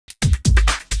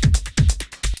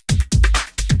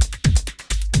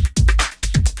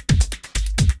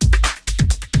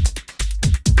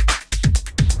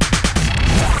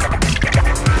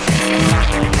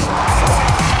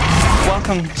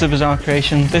Welcome to Bizarre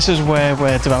Creation. This is where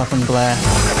we're developing Blair.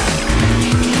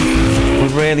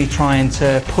 We're really trying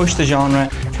to push the genre,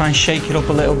 try and shake it up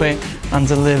a little bit and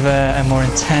deliver a more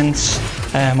intense,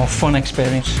 more fun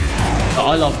experience.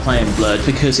 I love playing Blurred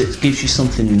because it gives you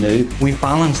something new. We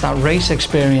balance that race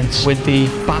experience with the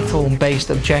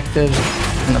battle-based objectives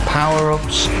and the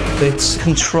power-ups. It's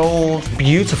controlled,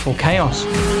 beautiful chaos.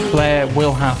 Blair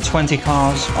will have 20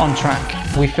 cars on track.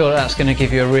 We feel that's going to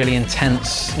give you a really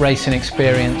intense racing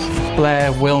experience.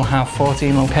 Blair will have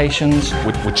 14 locations.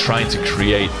 We're trying to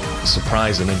create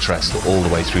surprise and interest all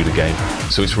the way through the game.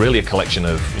 So it's really a collection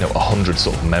of 100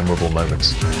 sort of memorable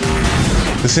moments.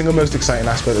 The single most exciting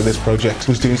aspect of this project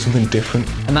was doing something different.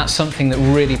 And that's something that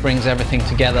really brings everything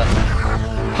together.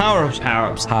 Power-ups.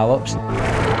 Power-ups. Power-ups.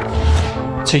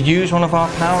 To use one of our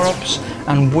power-ups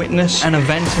and witness an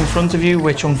event in front of you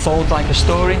which unfolds like a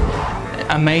story,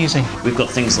 amazing. We've got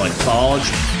things like Barge.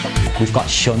 We've got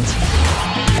Shunt.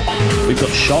 We've got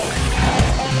Shock.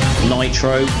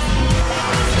 Nitro.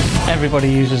 Everybody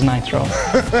uses Nitro.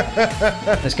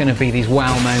 There's going to be these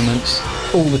wow moments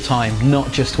all the time,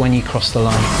 not just when you cross the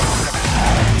line.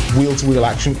 Wheel-to-wheel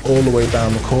action all the way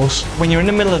down the course. When you're in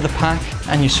the middle of the pack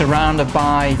and you're surrounded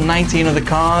by 19 other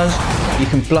cars, you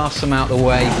can blast them out the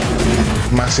way.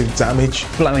 Massive damage.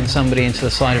 Blowing somebody into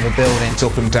the side of a building. It's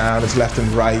up and down, it's left and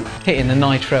right. Hitting the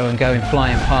nitro and going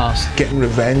flying past. Getting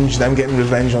revenge, them getting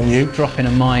revenge on you. Dropping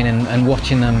a mine and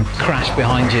watching them crash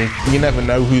behind you. You never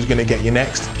know who's going to get you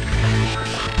next.